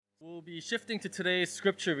We'll be shifting to today's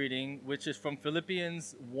scripture reading, which is from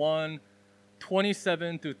Philippians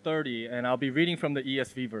 1:27 through 30, and I'll be reading from the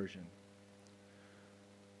ESV version.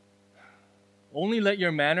 Only let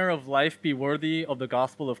your manner of life be worthy of the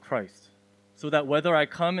gospel of Christ, so that whether I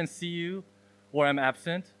come and see you or am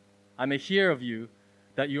absent, I may hear of you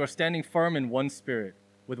that you are standing firm in one spirit,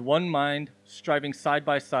 with one mind, striving side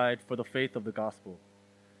by side for the faith of the gospel,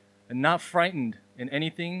 and not frightened in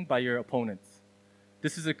anything by your opponents.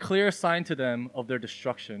 This is a clear sign to them of their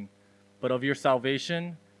destruction, but of your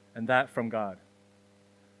salvation, and that from God.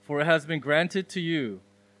 For it has been granted to you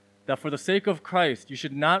that for the sake of Christ you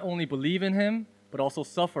should not only believe in him, but also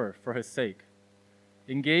suffer for his sake,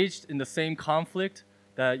 engaged in the same conflict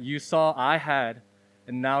that you saw I had,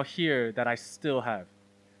 and now hear that I still have.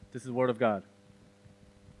 This is the word of God.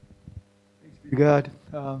 Thanks be to God.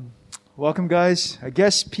 Welcome, guys. I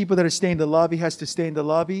guess people that are staying in the lobby has to stay in the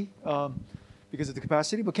lobby because of the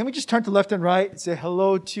capacity. But can we just turn to left and right, say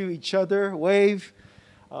hello to each other, wave.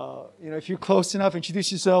 If you're close enough, introduce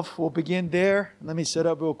yourself. We'll begin there. Let me set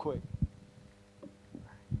up real quick.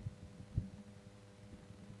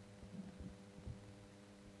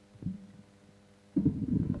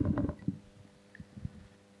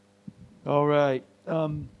 All right.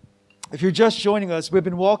 If you're just joining us, we've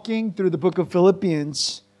been walking through the book of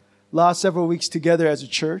Philippians last several weeks together as a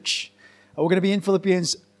church. We're going to be in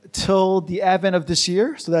Philippians till the advent of this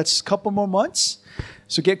year, so that's a couple more months.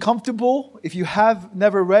 So get comfortable. If you have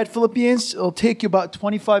never read Philippians, it'll take you about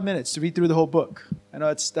 25 minutes to read through the whole book. I know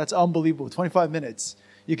that's unbelievable. 25 minutes.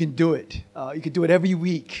 You can do it. You can do it every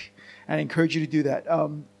week, and I encourage you to do that.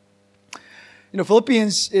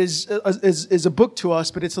 Philippians is a book to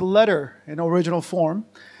us, but it's a letter in original form.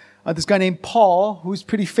 This guy named Paul, who's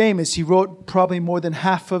pretty famous, he wrote probably more than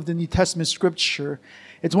half of the New Testament scripture.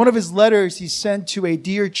 It's one of his letters he sent to a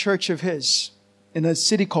dear church of his in a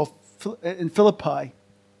city called Philippi.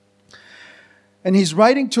 And he's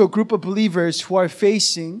writing to a group of believers who are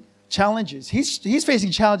facing challenges. He's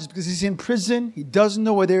facing challenges because he's in prison. He doesn't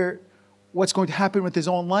know what's going to happen with his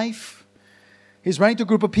own life. He's writing to a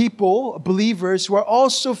group of people, believers, who are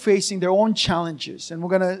also facing their own challenges. And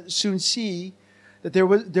we're going to soon see that there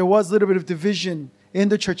was a little bit of division in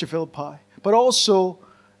the church of Philippi, but also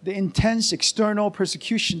the intense external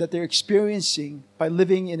persecution that they're experiencing by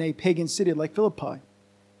living in a pagan city like Philippi.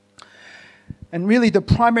 And really the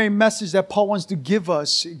primary message that Paul wants to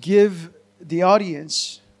give the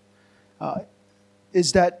audience,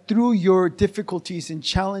 is that through your difficulties and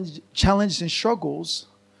challenges and struggles,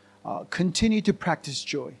 continue to practice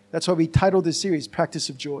joy. That's why we titled this series, Practice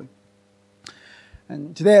of Joy.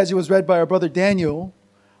 And today, as it was read by our brother Daniel,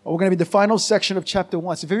 we're going to be in the final section of chapter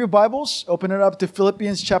 1. So if you have your Bibles, open it up to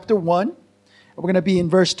Philippians chapter 1. We're going to be in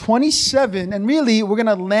verse 27. And really, we're going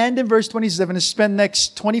to land in verse 27 and spend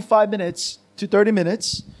next 25 minutes to 30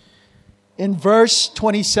 minutes in verse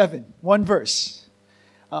 27. One verse.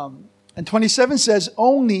 And 27 says,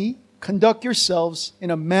 only conduct yourselves in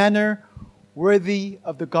a manner worthy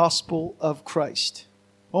of the gospel of Christ.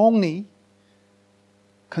 Only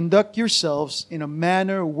conduct yourselves in a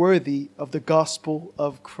manner worthy of the gospel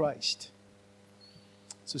of Christ.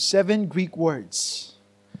 So 7 Greek words.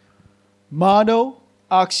 Mono,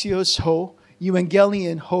 axios ho,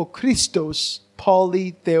 euangelion ho Christos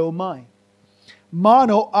poly theomai.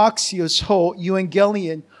 Mono, axios ho,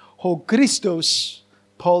 euangelion ho Christos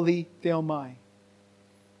poly theomai.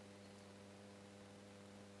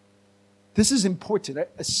 This is important.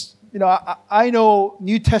 I know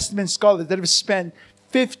New Testament scholars that have spent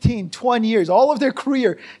 15, 20 years, all of their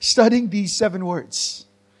career, studying these 7 words.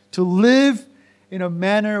 To live in a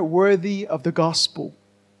manner worthy of the gospel.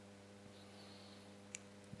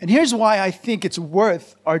 And here's why I think it's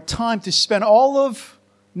worth our time to spend all of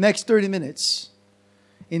next 30 minutes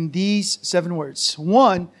in these 7 words.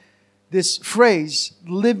 One, this phrase,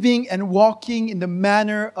 living and walking in the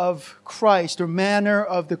manner of Christ, or manner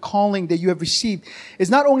of the calling that you have received, is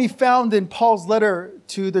not only found in Paul's letter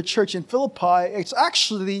to the church in Philippi, it's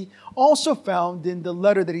actually also found in the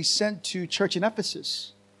letter that he sent to church in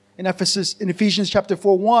Ephesus. In Ephesians chapter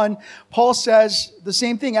 4:1, Paul says the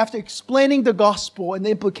same thing. After explaining the gospel and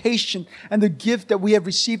the implication and the gift that we have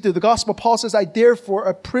received through the gospel, Paul says, I therefore,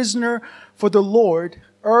 a prisoner for the Lord,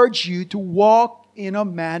 urge you to walk in a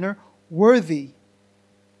manner worthy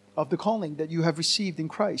of the calling that you have received in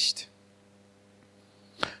Christ.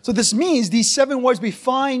 So this means these 7 words we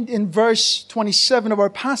find in verse 27 of our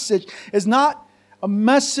passage is not a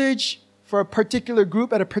message for a particular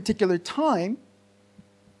group at a particular time,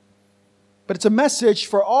 but it's a message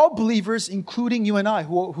for all believers, including you and I,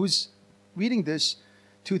 who's reading this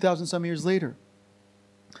 2,000 some years later.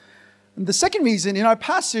 And the second reason, in our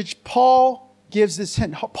passage, Paul gives this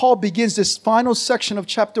hint. Paul begins this final section of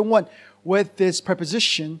chapter 1 with this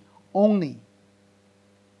preposition, only.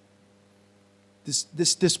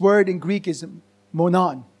 This word in Greek is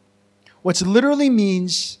monon, which literally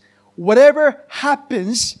means whatever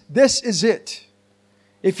happens, this is it.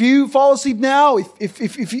 If you fall asleep now,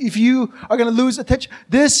 if you are going to lose attention,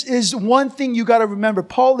 this is one thing you got to remember.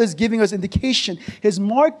 Paul is giving us indication. He's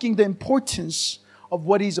marking the importance of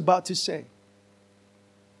what he's about to say.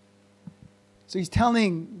 So he's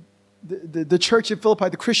telling the church in Philippi,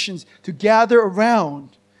 the Christians, to gather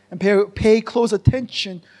around and pay close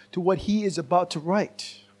attention to what he is about to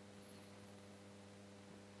write.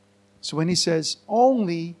 So when he says,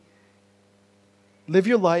 only live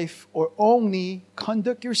your life or only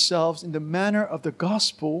conduct yourselves in the manner of the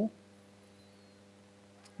gospel,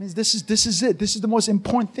 means this is it. This is the most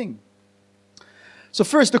important thing. So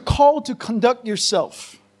first, the call to conduct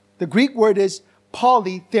yourself. The Greek word is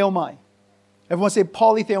polytheomai. Everyone say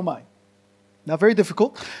polytheomai. Not very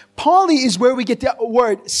difficult. Poly is where we get the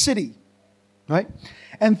word city, right?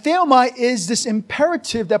 And theomai is this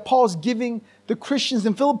imperative that Paul is giving the Christians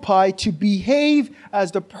in Philippi to behave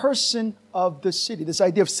as the person of the city. This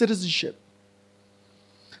idea of citizenship.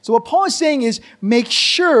 So what Paul is saying is, make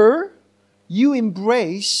sure you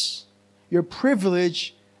embrace your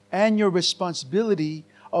privilege and your responsibility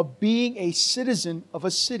of being a citizen of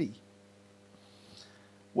a city.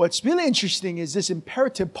 What's really interesting is this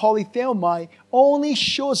imperative, polytheomai, only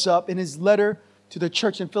shows up in his letter to the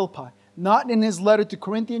church in Philippi. Not in his letter to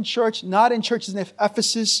Corinthian church, not in churches in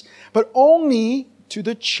Ephesus, but only to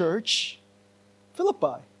the church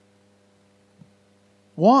Philippi.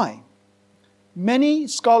 Why? Many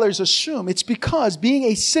scholars assume it's because being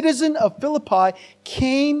a citizen of Philippi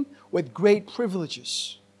came with great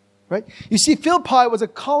privileges. Right? You see, Philippi was a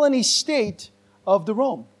colony state of the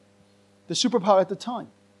Rome, the superpower at the time.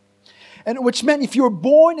 And which meant if you were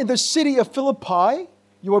born in the city of Philippi,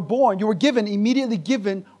 you were immediately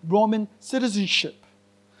given Roman citizenship.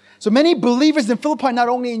 So many believers in Philippi not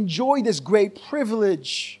only enjoy this great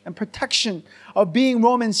privilege and protection of being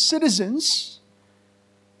Roman citizens,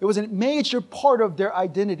 it was a major part of their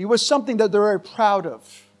identity. It was something that they're very proud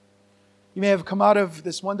of. You may have come out of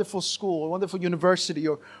this wonderful school, or wonderful university,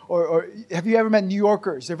 or have you ever met New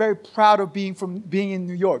Yorkers? They're very proud of being in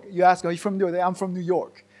New York. You ask them, are you from New York? I'm from New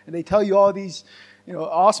York. And they tell you all these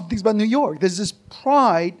awesome things about New York. There's this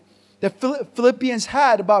pride that Philippians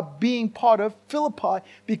had about being part of Philippi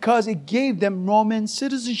because it gave them Roman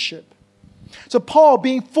citizenship. So Paul,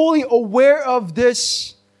 being fully aware of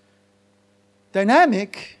this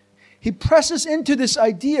dynamic, he presses into this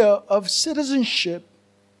idea of citizenship.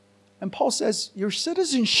 And Paul says, your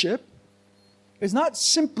citizenship is not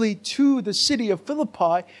simply to the city of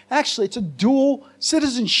Philippi. Actually, it's a dual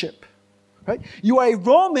citizenship. Right? You are a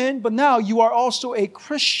Roman, but now you are also a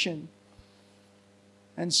Christian.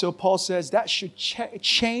 And so Paul says that should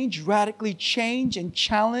radically change and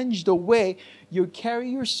challenge the way you carry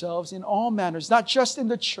yourselves in all manners, not just in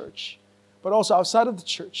the church, but also outside of the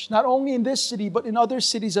church. Not only in this city, but in other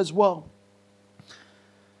cities as well.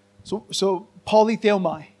 So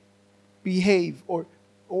polytheomai, behave or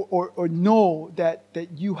know that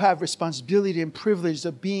you have responsibility and privilege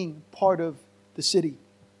of being part of the city.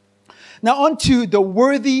 Now on to the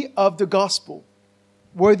worthy of the gospel.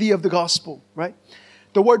 Worthy of the gospel, right?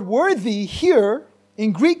 The word worthy here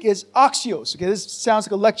in Greek is axios. Okay, this sounds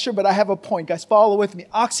like a lecture, but I have a point. Guys, follow with me.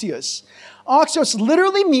 Axios. Axios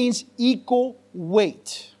literally means equal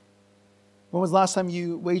weight. When was the last time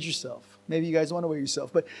you weighed yourself? Maybe you guys want to weigh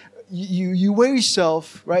yourself, but you weigh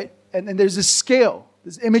yourself, right? And there's a scale.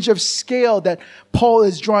 This image of scale that Paul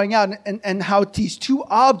is drawing out and how these two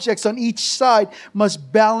objects on each side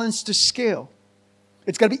must balance the scale.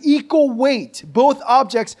 It's got to be equal weight. Both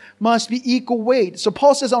objects must be equal weight. So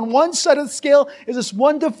Paul says on one side of the scale is this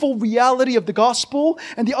wonderful reality of the gospel,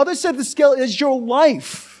 and the other side of the scale is your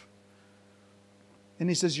life. And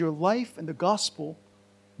he says your life and the gospel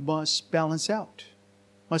must balance out,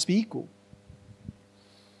 must be equal.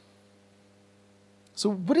 So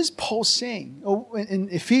what is Paul saying? In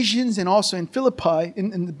Ephesians and also in Philippi,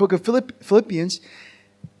 in the book of Philippians,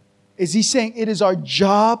 is he saying it is our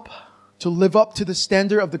job to live up to the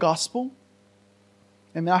standard of the gospel?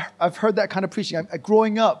 And I've heard that kind of preaching.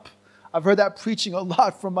 Growing up, I've heard that preaching a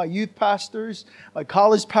lot from my youth pastors, my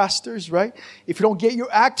college pastors, right? If you don't get your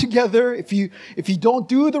act together, if you don't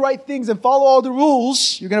do the right things and follow all the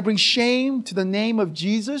rules, you're going to bring shame to the name of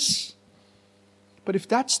Jesus. But if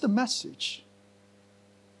that's the message,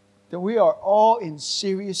 then we are all in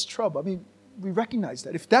serious trouble. I mean, we recognize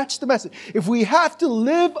that. If that's the message, if we have to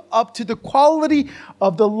live up to the quality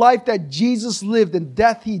of the life that Jesus lived and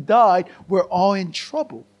death He died, we're all in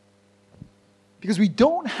trouble. Because we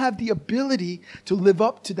don't have the ability to live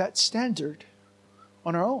up to that standard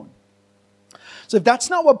on our own. So if that's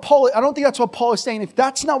not what Paul, I don't think that's what Paul is saying. If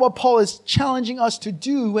that's not what Paul is challenging us to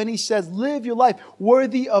do when he says, live your life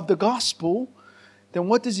worthy of the gospel, then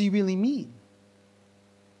what does he really mean?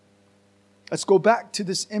 Let's go back to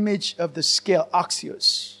this image of the scale,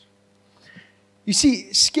 axios. You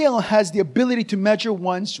see, scale has the ability to measure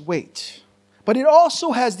one's weight, but it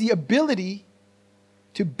also has the ability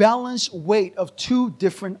to balance weight of two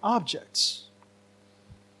different objects.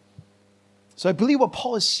 So I believe what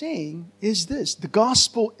Paul is saying is this. The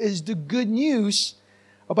gospel is the good news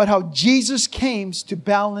about how Jesus came to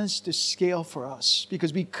balance the scale for us,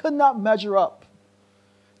 because we could not measure up.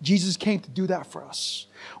 Jesus came to do that for us.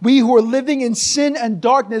 We who are living in sin and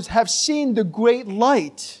darkness have seen the great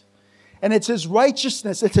light. And it's His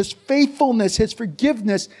righteousness, it's His faithfulness, His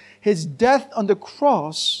forgiveness, His death on the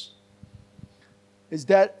cross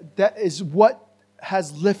that is what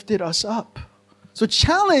has lifted us up. So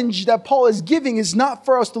challenge that Paul is giving is not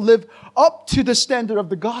for us to live up to the standard of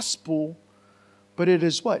the gospel, but it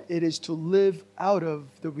is what? It is to live out of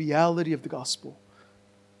the reality of the gospel.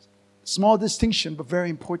 Small distinction, but very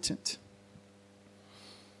important.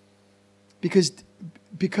 Because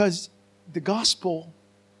the gospel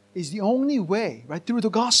is the only way, right? Through the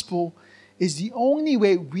gospel is the only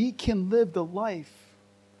way we can live the life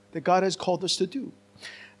that God has called us to do.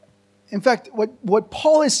 In fact, what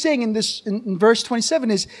Paul is saying in verse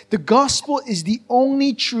 27 is the gospel is the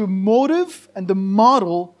only true motive and the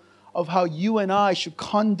model of how you and I should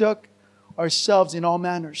conduct ourselves in all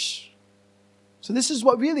manners. So this is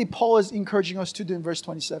what really Paul is encouraging us to do in verse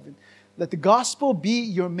 27. Let the gospel be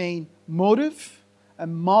your main motive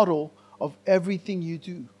and model of everything you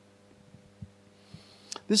do.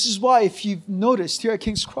 This is why, if you've noticed here at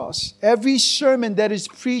King's Cross, every sermon that is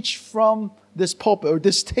preached from this pulpit or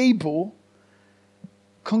this table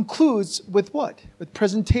concludes with what? With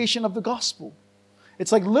presentation of the gospel.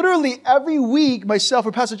 It's like literally every week, myself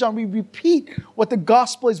or Pastor John, we repeat what the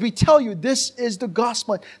gospel is. We tell you this is the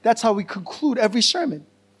gospel. That's how we conclude every sermon.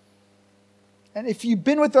 And if you've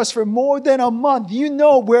been with us for more than a month,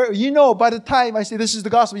 by the time I say this is the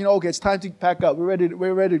gospel, okay, it's time to pack up.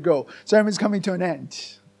 We're ready to go. Sermon's coming to an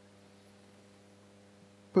end.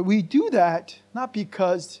 But we do that not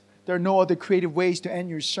because there are no other creative ways to end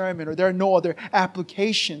your sermon or there are no other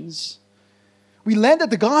applications. We land at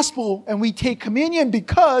the gospel and we take communion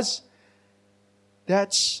because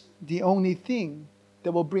that's the only thing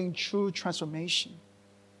that will bring true transformation.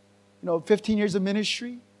 15 years of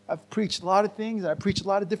ministry, I've preached a lot of things, and I preach a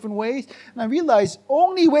lot of different ways, and I realize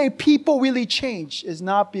only way people really change is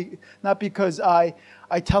not because I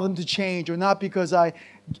tell them to change, or not because I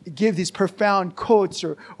give these profound quotes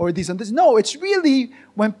or these and this. No, it's really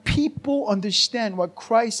when people understand what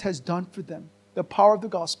Christ has done for them, the power of the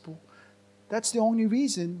gospel. That's the only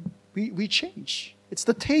reason we change. It's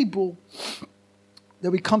the table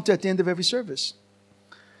that we come to at the end of every service.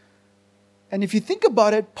 And if you think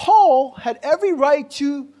about it, Paul had every right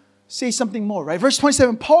to say something more, right? Verse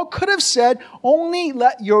 27, Paul could have said, only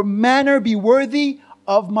let your manner be worthy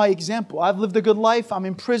of my example. I've lived a good life. I'm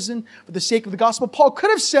in prison for the sake of the gospel. Paul could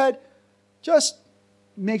have said, just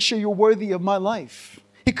make sure you're worthy of my life.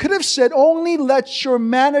 He could have said, only let your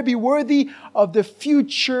manner be worthy of the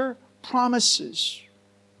future promises,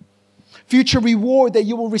 future reward that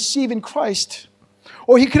you will receive in Christ.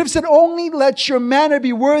 Or he could have said, only let your manner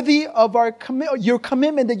be worthy of your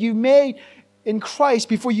commitment that you made in Christ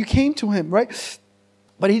before you came to Him, right?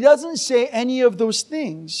 But he doesn't say any of those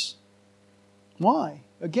things. Why?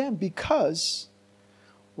 Again, because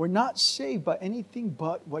we're not saved by anything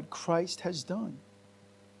but what Christ has done.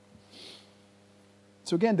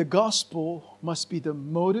 So again, the gospel must be the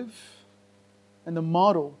motive and the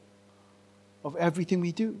model of everything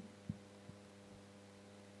we do.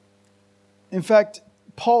 In fact,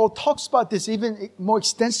 Paul talks about this even more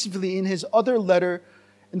extensively in his other letter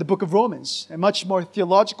in the book of Romans, a much more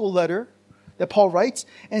theological letter that Paul writes.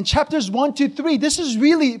 In chapters 1-3, this is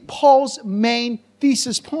really Paul's main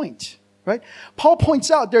thesis point, right? Paul points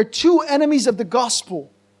out there are two enemies of the gospel,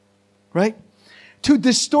 right? Two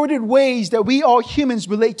distorted ways that we all humans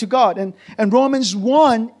relate to God. And Romans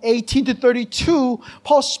 1:18-32,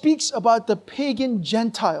 Paul speaks about the pagan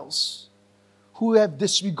Gentiles who have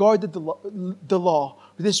disregarded the law,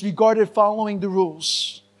 disregarded following the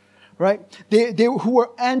rules, right? They who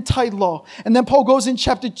are anti-law. And then Paul goes in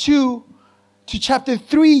chapter 2 to chapter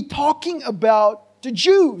 3 talking about the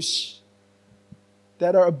Jews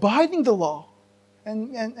that are abiding the law,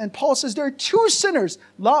 And Paul says there are two sinners,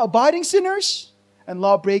 law-abiding sinners and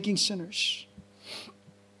law-breaking sinners.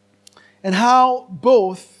 And how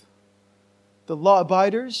both the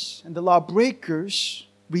law-abiders and the law-breakers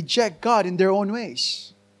reject God in their own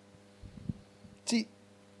ways. See,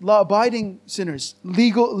 law-abiding sinners,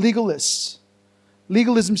 legalists.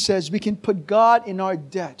 Legalism says we can put God in our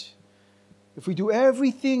debt. If we do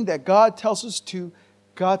everything that God tells us to,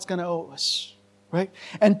 God's going to owe us, right?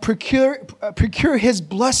 And procure His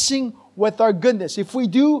blessing with our goodness. If we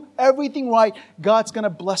do everything right, God's going to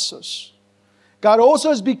bless us. God owes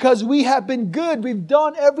us because we have been good. We've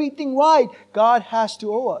done everything right. God has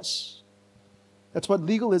to owe us. That's what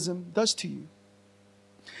legalism does to you.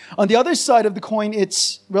 On the other side of the coin,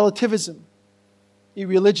 it's relativism,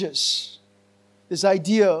 irreligious. This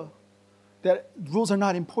idea that rules are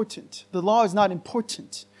not important. The law is not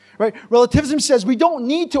important. Right? Relativism says we don't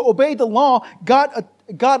need to obey the law. God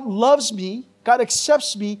loves me. God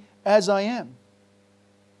accepts me as I am.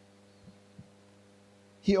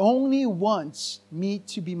 He only wants me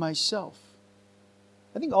to be myself.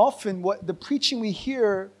 I think often what the preaching we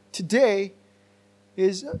hear today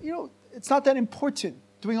is, it's not that important.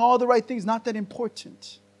 Doing all the right things is not that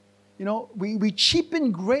important. We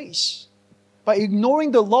cheapen grace by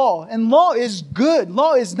ignoring the law. And law is good.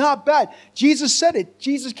 Law is not bad. Jesus said it.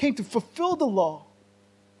 Jesus came to fulfill the law.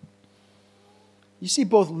 You see,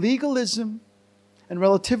 both legalism and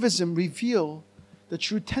relativism reveal the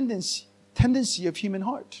true tendency of human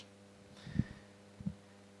heart.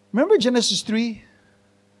 Remember Genesis 3,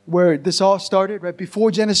 where this all started, right?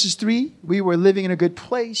 Before Genesis 3, we were living in a good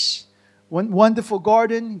place. One wonderful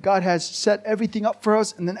garden. God has set everything up for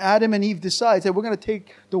us. And then Adam and Eve decide that we're going to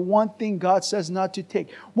take the one thing God says not to take.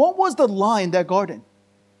 What was the lie in that garden?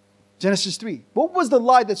 Genesis 3. What was the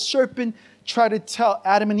lie that serpent tried to tell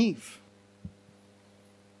Adam and Eve?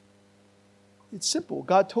 It's simple.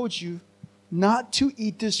 God told you not to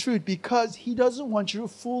eat this fruit because He doesn't want you to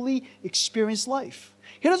fully experience life.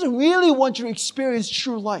 He doesn't really want you to experience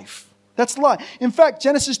true life. That's the lie. In fact,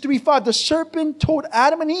 Genesis 3:5, the serpent told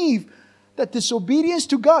Adam and Eve that disobedience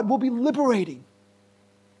to God will be liberating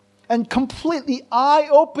and completely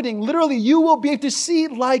eye-opening. Literally, you will be able to see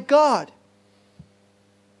like God,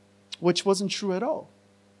 which wasn't true at all.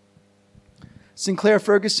 Sinclair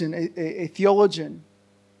Ferguson, a theologian,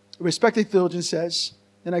 a respected theologian, says,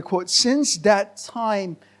 and I quote, "Since that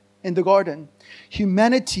time in the garden,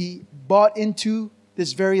 humanity bought into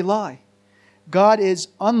this very lie. God is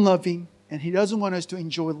unloving and He doesn't want us to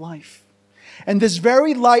enjoy life. And this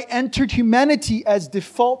very lie entered humanity as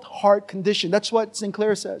default heart condition." That's what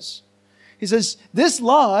Sinclair says. He says, this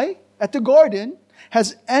lie at the garden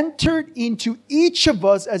has entered into each of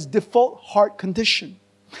us as default heart condition.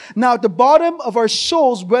 Now, at the bottom of our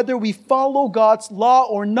souls, whether we follow God's law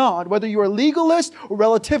or not, whether you're a legalist or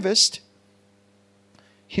relativist,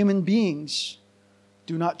 human beings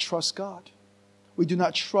do not trust God. We do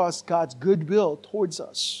not trust God's goodwill towards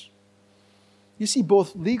us. You see,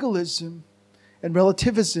 both legalism and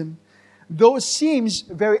relativism, though it seems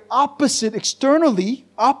very opposite externally,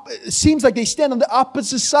 it seems like they stand on the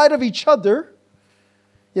opposite side of each other,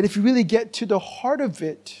 yet if you really get to the heart of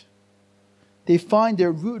it, they find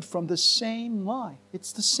their root from the same lie.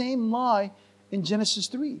 It's the same lie in Genesis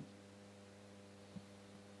 3.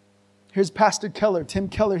 Here's Pastor Keller, Tim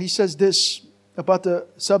Keller. He says this about the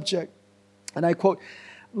subject, and I quote,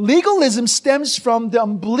 "Legalism stems from the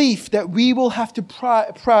unbelief that we will have to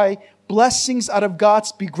pry blessings out of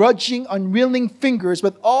God's begrudging, unwilling fingers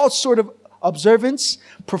with all sort of observance,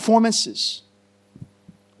 performances.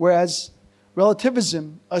 Whereas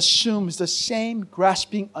relativism assumes the same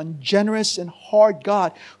grasping, ungenerous, and hard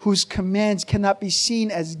God whose commands cannot be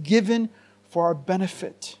seen as given for our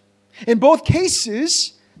benefit. In both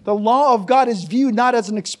cases, the law of God is viewed not as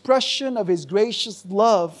an expression of His gracious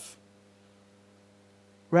love,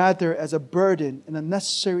 rather as a burden and a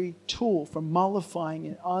necessary tool for mollifying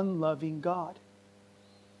an unloving God."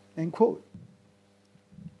 End quote.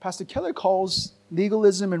 Pastor Keller calls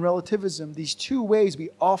legalism and relativism, these two ways we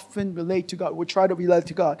often relate to God, we try to relate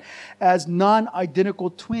to God, as non-identical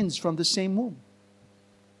twins from the same womb.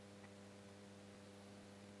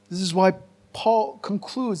 This is why Paul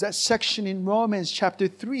concludes that section in Romans chapter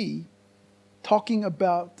 3, talking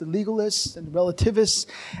about the legalists and the relativists.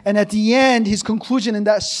 And at the end, his conclusion in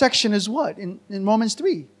that section is what? In Romans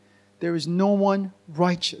 3, there is no one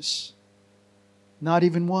righteous, not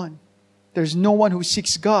even one. There's no one who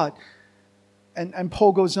seeks God. And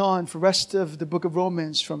Paul goes on for the rest of the book of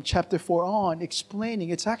Romans from chapter 4 on, explaining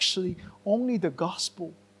it's actually only the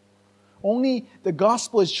gospel. Only the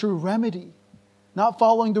gospel is true remedy Not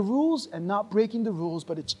following the rules and not breaking the rules,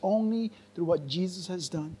 but it's only through what Jesus has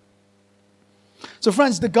done. So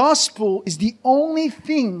friends, the gospel is the only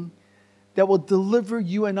thing that will deliver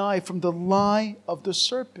you and I from the lie of the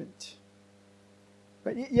serpent.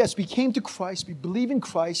 Right? Yes, we came to Christ, we believe in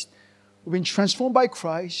Christ, we've been transformed by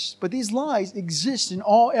Christ, but these lies exist in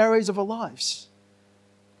all areas of our lives.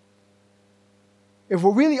 If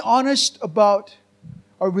we're really honest about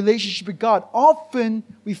our relationship with God, often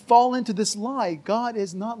we fall into this lie. God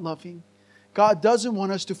is not loving. God doesn't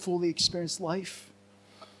want us to fully experience life.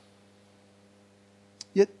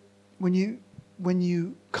 Yet, when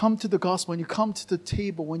you come to the gospel, when you come to the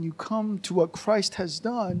table, when you come to what Christ has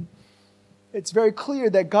done, it's very clear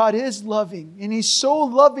that God is loving. And He's so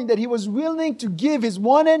loving that He was willing to give His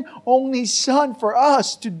one and only Son for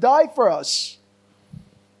us, to die for us.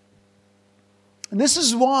 And this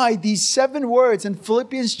is why these 7 words in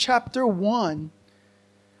Philippians chapter 1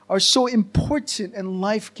 are so important and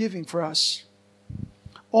life-giving for us.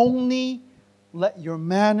 Only let your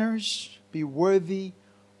manners be worthy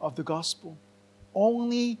of the gospel.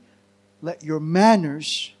 Only let your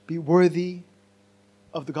manners be worthy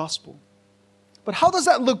of the gospel. But how does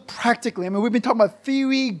that look practically? I mean, we've been talking about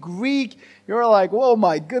theory, Greek. You're like, whoa,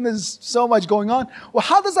 my goodness, so much going on. Well,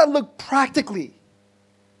 how does that look practically?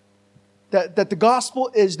 That the gospel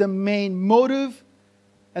is the main motive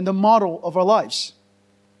and the model of our lives.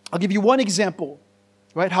 I'll give you one example,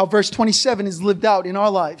 right? How verse 27 is lived out in our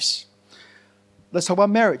lives. Let's talk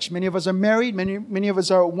about marriage. Many of us are married. Many of us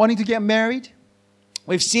are wanting to get married.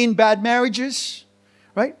 We've seen bad marriages,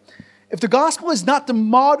 right? If the gospel is not the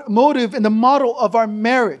motive and the model of our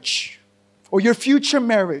marriage or your future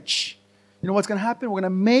marriage, you know what's going to happen? We're going to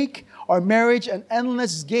make our marriage an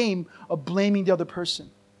endless game of blaming the other person.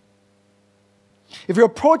 If you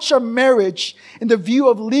approach our marriage in the view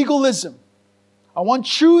of legalism, I want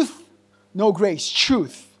truth, no grace,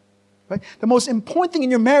 truth. Right? The most important thing in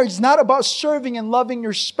your marriage is not about serving and loving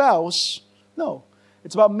your spouse. No,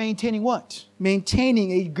 it's about maintaining what?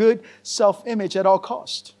 Maintaining a good self-image at all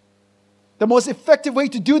cost. The most effective way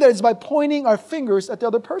to do that is by pointing our fingers at the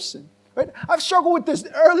other person. Right? I've struggled with this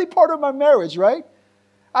early part of my marriage, right?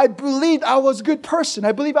 I believed I was a good person.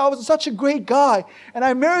 I believed I was such a great guy. And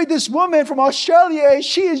I married this woman from Australia and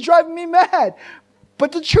she is driving me mad.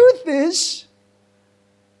 But the truth is,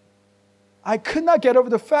 I could not get over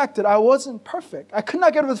the fact that I wasn't perfect. I could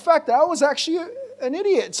not get over the fact that I was actually an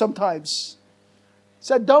idiot sometimes.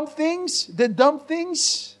 Said dumb things, did dumb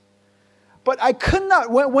things. But I could not,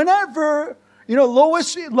 whenever,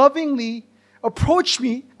 Lois lovingly approach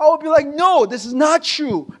me, I would be like, no, this is not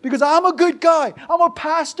true. Because I'm a good guy. I'm a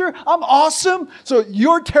pastor. I'm awesome. So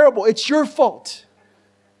you're terrible. It's your fault.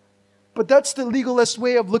 But that's the legalist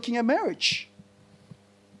way of looking at marriage.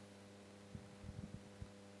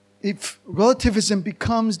 If relativism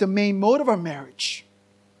becomes the main mode of our marriage,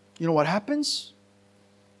 you know what happens?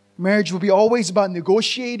 Marriage will be always about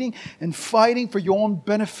negotiating and fighting for your own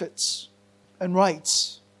benefits and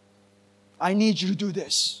rights. I need you to do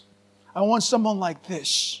this. I want someone like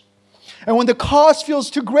this. And when the cost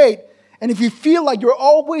feels too great, and if you feel like you're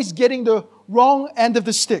always getting the wrong end of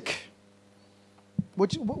the stick,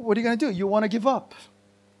 what are you going to do? You want to give up.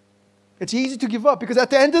 It's easy to give up because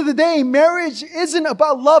at the end of the day, marriage isn't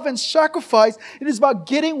about love and sacrifice. It is about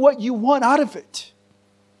getting what you want out of it.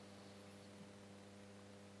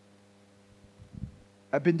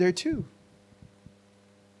 I've been there too.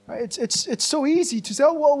 It's so easy to say,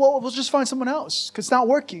 well, we'll just find someone else because it's not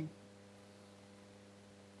working.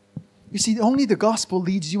 You see, only the gospel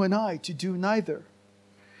leads you and I to do neither.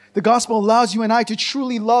 The gospel allows you and I to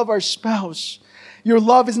truly love our spouse. Your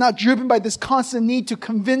love is not driven by this constant need to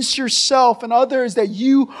convince yourself and others that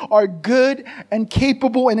you are good and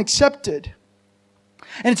capable and accepted.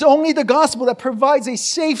 And it's only the gospel that provides a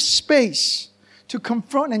safe space to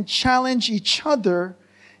confront and challenge each other,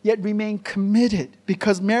 yet remain committed.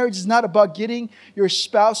 Because marriage is not about getting your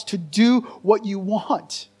spouse to do what you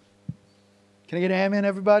want. Can I get an amen,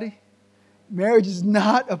 everybody? Marriage is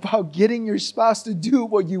not about getting your spouse to do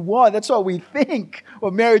what you want. That's what we think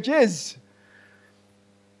what marriage is.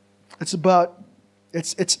 It's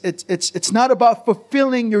not about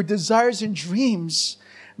fulfilling your desires and dreams.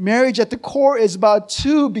 Marriage at the core is about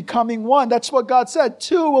two becoming one. That's what God said.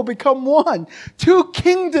 Two will become one. Two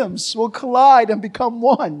kingdoms will collide and become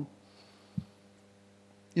one.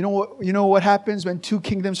 You know what happens when two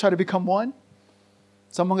kingdoms try to become one?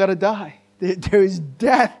 Someone got to die. There is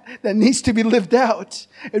death that needs to be lived out.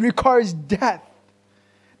 It requires death.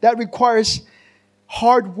 That requires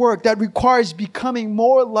hard work. That requires becoming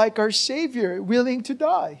more like our Savior, willing to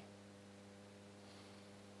die.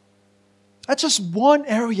 That's just one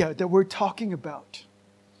area that we're talking about.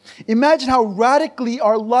 Imagine how radically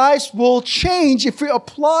our lives will change if we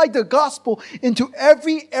apply the gospel into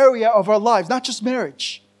every area of our lives, not just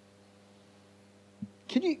marriage.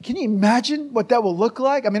 Can you imagine what that will look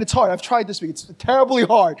like? I mean, it's hard. I've tried this week. It's terribly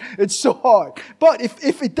hard. It's so hard. But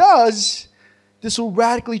if it does, this will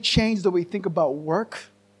radically change the way we think about work.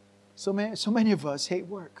 So many of us hate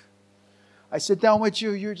work. I sit down with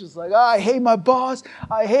you, you're just like, I hate my boss.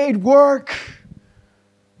 I hate work.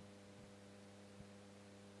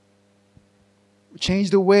 Change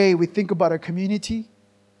the way we think about our community.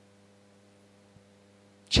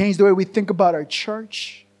 Change the way we think about our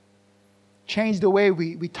church. Change the way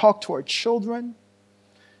we talk to our children.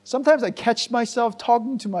 Sometimes I catch myself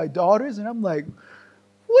talking to my daughters and I'm like,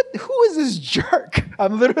 who is this jerk? I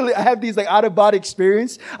have these like out-of-body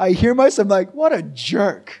experience. I hear myself, I'm like, what a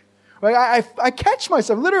jerk. Right? I catch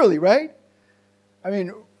myself literally, right? I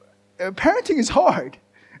mean, parenting is hard.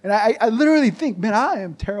 And I literally think, man, I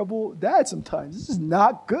am terrible dad sometimes. This is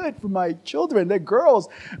not good for my children. They're girls.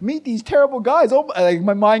 Meet these terrible guys. Oh, like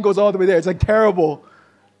my mind goes all the way there. It's like terrible.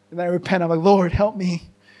 And then I repent. I'm like, Lord, help me.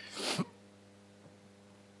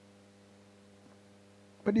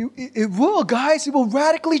 But it will, guys. It will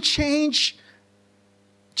radically change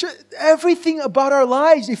everything about our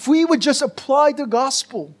lives if we would just apply the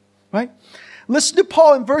gospel, right? Listen to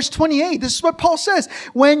Paul in verse 28. This is what Paul says.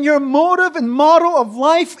 When your motive and model of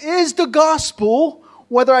life is the gospel,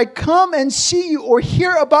 whether I come and see you or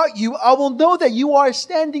hear about you, I will know that you are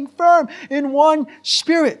standing firm in one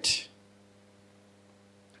spirit,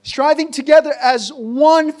 striving together as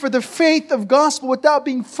one for the faith of gospel without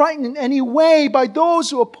being frightened in any way by those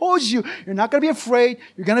who oppose you. You're not going to be afraid.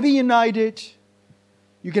 You're going to be united.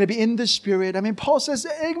 You're going to be in the spirit. I mean, Paul says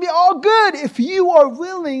it can be all good if you are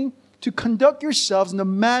willing to conduct yourselves in the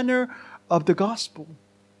manner of the gospel.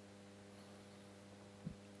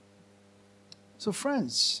 So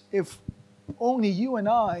friends, if only you and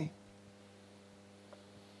I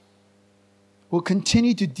will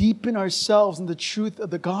continue to deepen ourselves in the truth of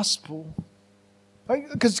the gospel, right?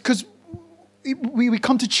 Because we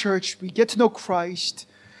come to church, we get to know Christ,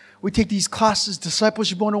 we take these classes,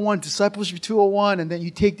 Discipleship 101, Discipleship 201, and then you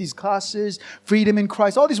take these classes, Freedom in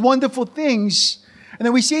Christ, all these wonderful things. And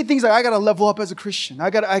then we say things like, I got to level up as a Christian. I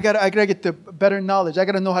got to get the better knowledge. I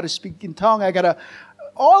got to know how to speak in tongue.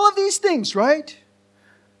 All of these things, right?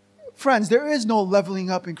 Friends, there is no leveling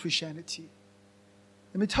up in Christianity.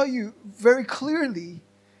 Let me tell you very clearly,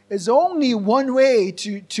 there's only one way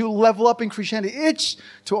to level up in Christianity. It's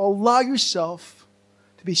to allow yourself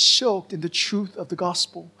to be soaked in the truth of the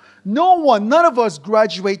gospel. None of us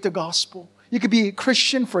graduate the gospel. You could be a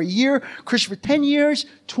Christian for a year, Christian for 10 years,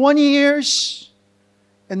 20 years.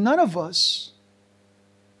 And none of us,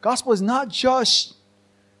 gospel is not just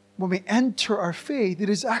when we enter our faith, it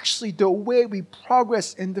is actually the way we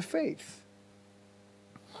progress in the faith.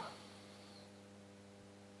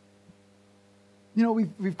 You know,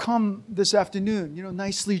 we've come this afternoon,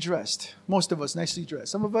 nicely dressed. Most of us nicely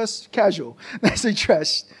dressed. Some of us casual, nicely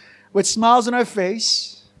dressed, with smiles on our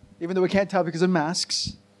face, even though we can't tell because of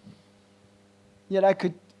masks. Yet I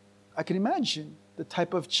could imagine the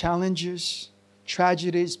type of challenges,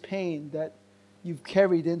 tragedies, pain that you've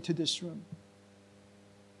carried into this room.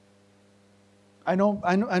 I know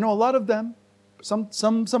a lot of them. Some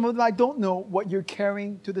of them I don't know what you're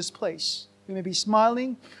carrying to this place. We may be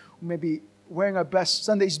smiling, we may be wearing our best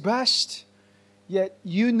Sunday's best, yet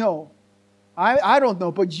I don't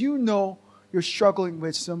know, but you're struggling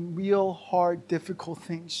with some real hard, difficult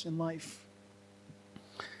things in life.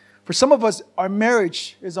 For some of us, our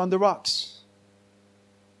marriage is on the rocks.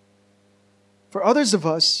 For others of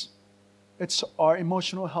us, it's our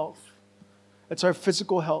emotional health. It's our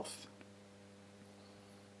physical health.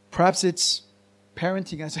 Perhaps it's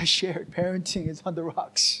parenting, as I shared. Parenting is on the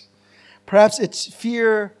rocks. Perhaps it's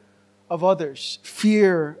fear of others,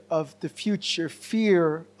 fear of the future,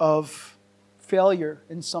 fear of failure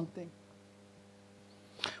in something.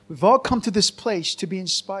 We've all come to this place to be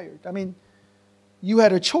inspired. I mean, you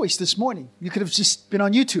had a choice this morning. You could have just been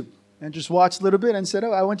on YouTube and just watched a little bit and said,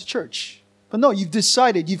 I went to church. But no, you've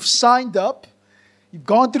decided, you've signed up, you've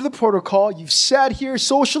gone through the protocol, you've sat here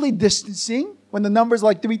socially distancing when the number's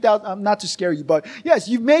like 3,000, not to scare you, but yes,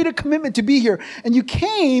 you've made a commitment to be here. And you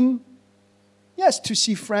came, yes, to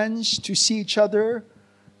see friends, to see each other,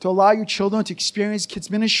 to allow your children to experience kids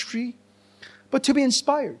ministry, but to be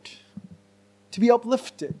inspired, to be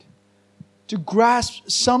uplifted, to grasp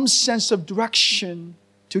some sense of direction,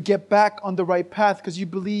 to get back on the right path because you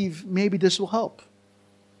believe maybe this will help.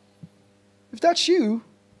 If that's you've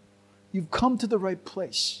come to the right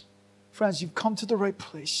place. Friends, you've come to the right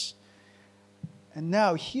place. And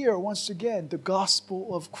now here, once again, the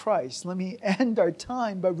gospel of Christ. Let me end our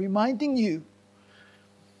time by reminding you,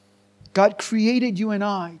 God created you and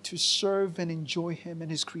I to serve and enjoy Him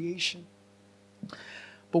and His creation.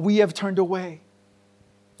 But we have turned away.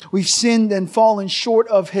 We've sinned and fallen short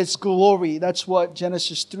of His glory. That's what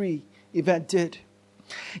Genesis 3 event did.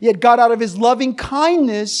 Yet God, out of His loving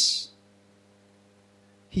kindness,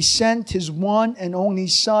 He sent His one and only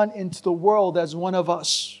Son into the world as one of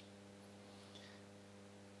us.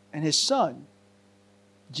 And His Son,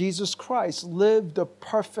 Jesus Christ, lived the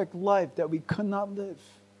perfect life that we could not live.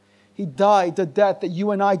 He died the death that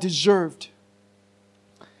you and I deserved.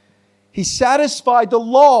 He satisfied the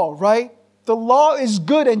law, right? The law is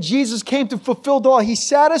good and Jesus came to fulfill the law. He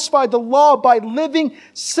satisfied the law by living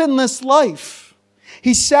sinless life.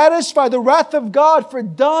 He satisfied the wrath of God for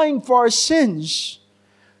dying for our sins.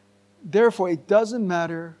 Therefore, it doesn't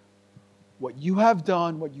matter what you have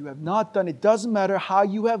done, what you have not done. It doesn't matter how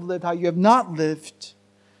you have lived, how you have not lived.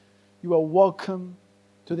 You are welcome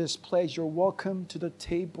to this place. You're welcome to the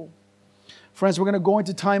table. Friends, we're going to go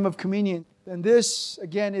into time of communion. And this,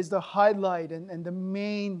 again, is the highlight and the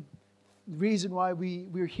main reason why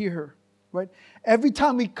we're here. Right? Every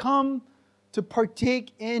time we come to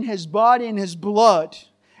partake in His body and His blood,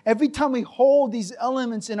 every time we hold these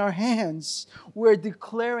elements in our hands, we're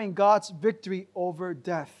declaring God's victory over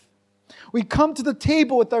death. We come to the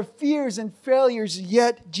table with our fears and failures,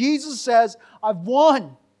 yet Jesus says, I've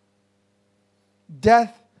won.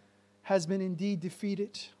 Death has been indeed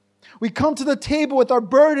defeated. We come to the table with our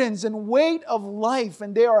burdens and weight of life,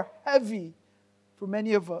 and they are heavy for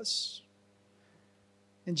many of us.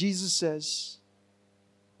 And Jesus says,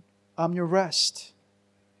 I'm your rest.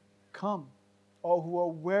 Come, all who are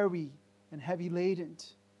weary and heavy laden,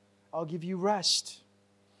 I'll give you rest.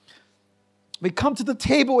 We come to the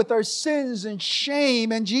table with our sins and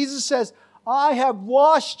shame, and Jesus says, I have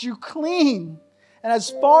washed you clean. And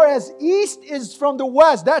as far as east is from the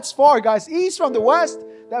west, that's far, guys, east from the west,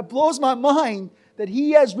 that blows my mind that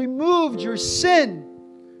He has removed your sin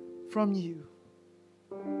from you.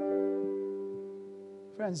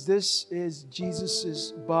 Friends, this is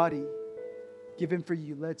Jesus' body given for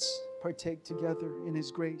you. Let's partake together in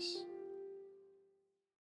His grace.